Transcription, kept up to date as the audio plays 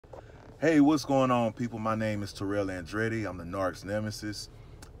Hey, what's going on, people? My name is Terrell Andretti. I'm the Narc's Nemesis.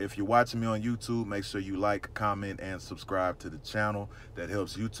 If you're watching me on YouTube, make sure you like, comment, and subscribe to the channel. That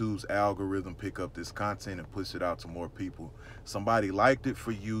helps YouTube's algorithm pick up this content and push it out to more people. Somebody liked it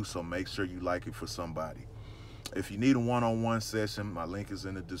for you, so make sure you like it for somebody. If you need a one-on-one session, my link is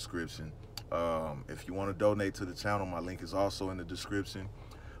in the description. If you want to donate to the channel, my link is also in the description.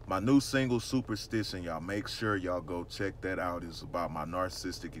 My new single, Superstition, y'all make sure y'all go check that out. It's about my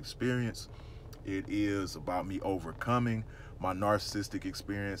narcissistic experience. It is about me overcoming my narcissistic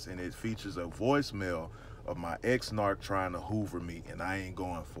experience, and it features a voicemail of my ex-narc trying to hoover me, and I ain't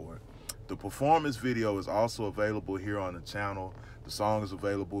going for it. The performance video is also available here on the channel. The song is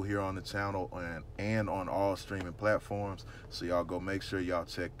available here on the channel and on all streaming platforms. So y'all go make sure y'all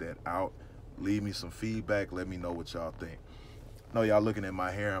check that out. Leave me some feedback. Let me know what y'all think. I know y'all looking at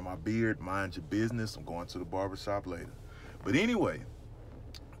my hair and my beard. Mind your business. I'm going to the barbershop later. But anyway,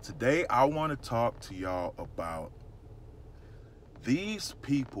 today I want to talk to y'all about these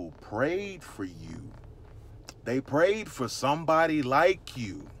people prayed for you. They prayed for somebody like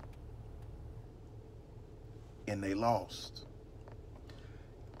you, and they lost.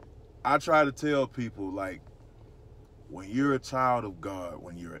 I try to tell people, like, when you're a child of God,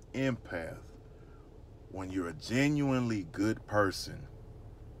 when you're an empath, when you're a genuinely good person,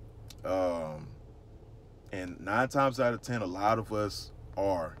 and 9 times out of 10, a lot of us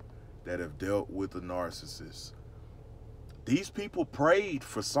are that have dealt with a narcissist. These people prayed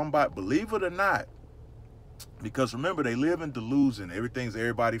for somebody, believe it or not, because remember, they live in delusion. Everything's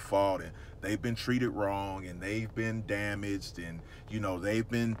everybody's fault, and they've been treated wrong, and they've been damaged, and, you know, they've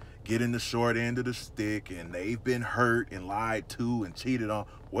been getting the short end of the stick, and they've been hurt and lied to and cheated on,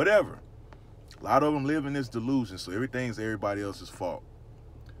 whatever. A lot of them live in this delusion, so everything's everybody else's fault.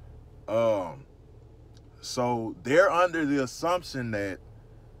 So they're under the assumption that,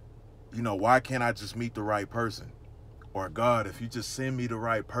 you know, why can't I just meet the right person? Or, God, if you just send me the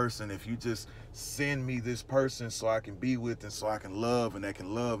right person, if you just send me this person so I can be with and so I can love and that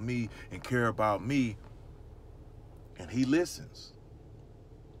can love me and care about me. And he listens.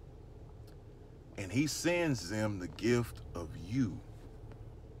 And he sends them the gift of you.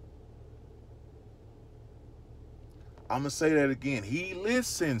 I'm going to say that again. He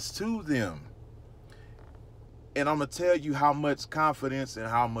listens to them. And I'm going to tell you how much confidence and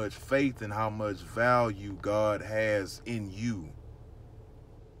how much faith and how much value God has in you.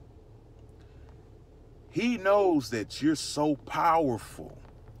 He knows that you're so powerful,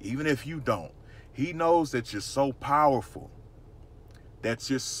 even if you don't. He knows that you're so powerful, that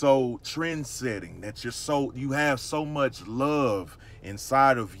you're so trend-setting, that you have so much love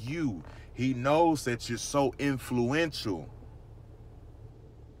inside of you. He knows that you're so influential.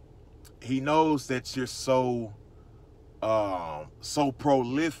 He knows that you're so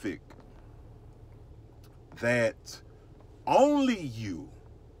prolific that only you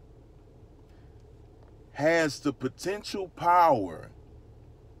has the potential power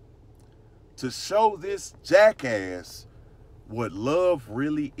to show this jackass what love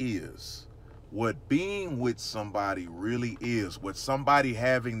really is, what being with somebody really is, what somebody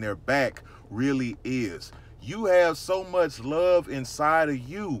having their back really is. You have so much love inside of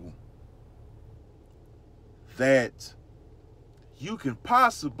you that you can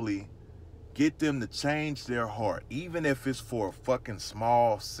possibly get them to change their heart, even if it's for a fucking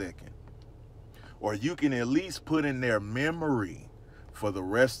small second. Or you can at least put in their memory for the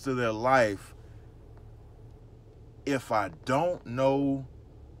rest of their life, if I don't know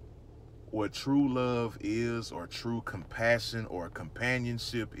what true love is, or true compassion or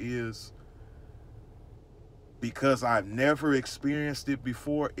companionship is, because I've never experienced it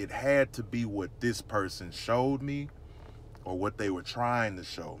before, it had to be what this person showed me or what they were trying to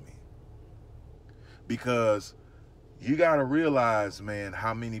show me. Because you got to realize, man,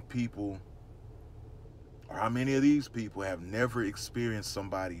 how many people, or how many of these people have never experienced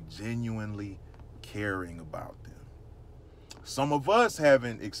somebody genuinely caring about them. Some of us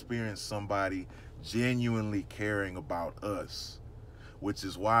haven't experienced somebody genuinely caring about us, which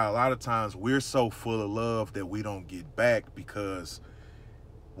is why a lot of times we're so full of love that we don't get back, because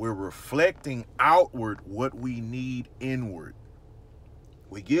we're reflecting outward what we need inward.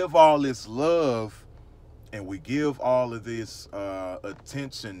 We give all this love and we give all of this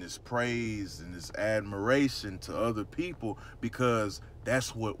attention, this praise, and this admiration to other people because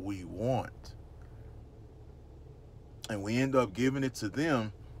that's what we want. And we end up giving it to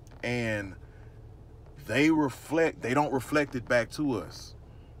them, and they don't reflect it back to us.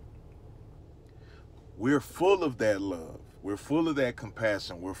 We're full of that love. We're full of that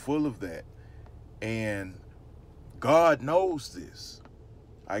compassion. We're full of that. And God knows this.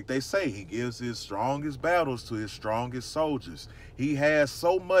 Like they say, he gives his strongest battles to his strongest soldiers. He has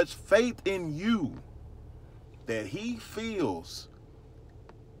so much faith in you that he feels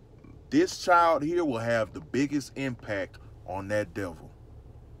this child here will have the biggest impact on that devil.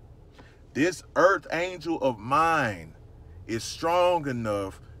 This earth angel of mine is strong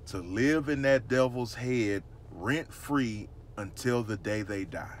enough to live in that devil's head rent-free until the day they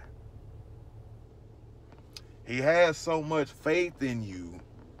die. He has so much faith in you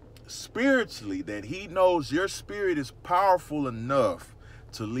spiritually that he knows your spirit is powerful enough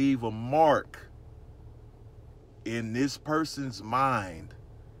to leave a mark in this person's mind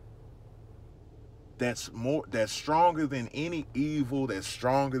that's stronger than any evil, that's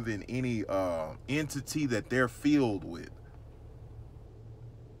stronger than any entity that they're filled with.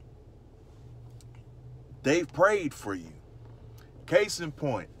 They've prayed for you. Case in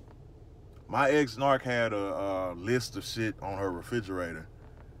point, my ex-narc had a list of shit on her refrigerator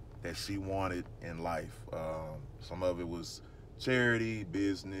that she wanted in life. Some of it was charity,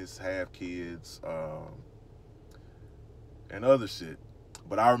 business, have kids, and other shit.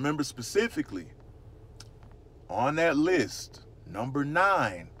 But I remember specifically on that list, number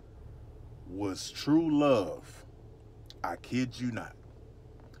 9 was true love. I kid you not.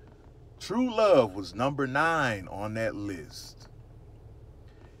 True love was number 9 on that list.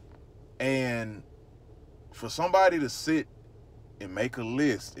 And for somebody to sit and make a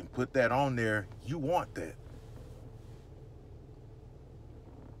list and put that on there, you want that.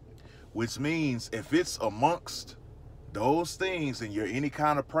 Which means if it's amongst those things and you're any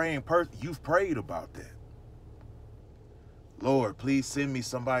kind of praying person, you've prayed about that. Lord, please send me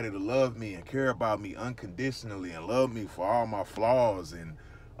somebody to love me and care about me unconditionally and love me for all my flaws and,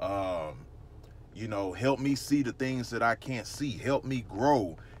 you know, help me see the things that I can't see. Help me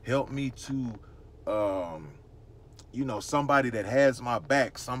grow. Help me to, you know, somebody that has my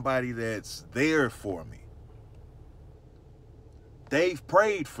back, somebody that's there for me. They've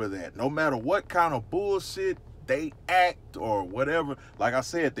prayed for that. No matter what kind of bullshit they act or whatever. Like I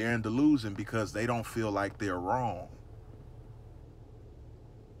said, they're in delusion because they don't feel like they're wrong.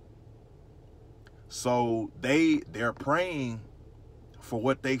 So they're praying for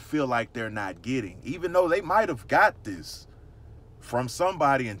what they feel like they're not getting, even though they might have got this from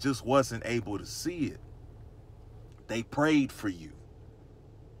somebody and just wasn't able to see it. They prayed for you.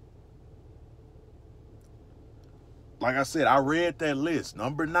 Like I said, I read that list.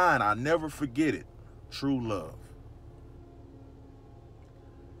 Number 9, I'll never forget it. True love.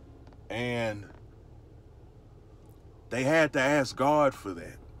 And they had to ask God for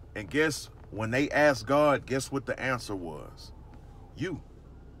that. And when they asked God, guess what the answer was? You.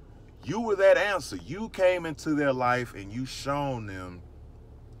 You were that answer. You came into their life and you shown them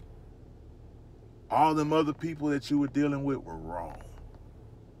all them other people that you were dealing with were wrong.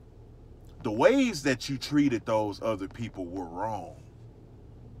 The ways that you treated those other people were wrong.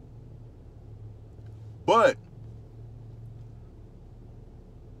 But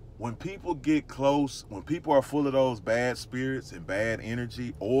when people get close, when people are full of those bad spirits and bad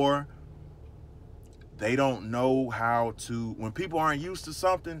energy, or they don't know how to, when people aren't used to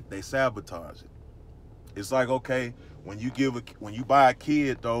something, they sabotage it. It's like, okay, when you buy a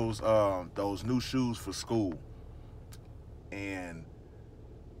kid those new shoes for school, and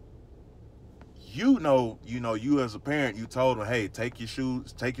you as a parent, you told them, hey, take your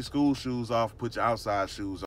school shoes off, put your outside shoes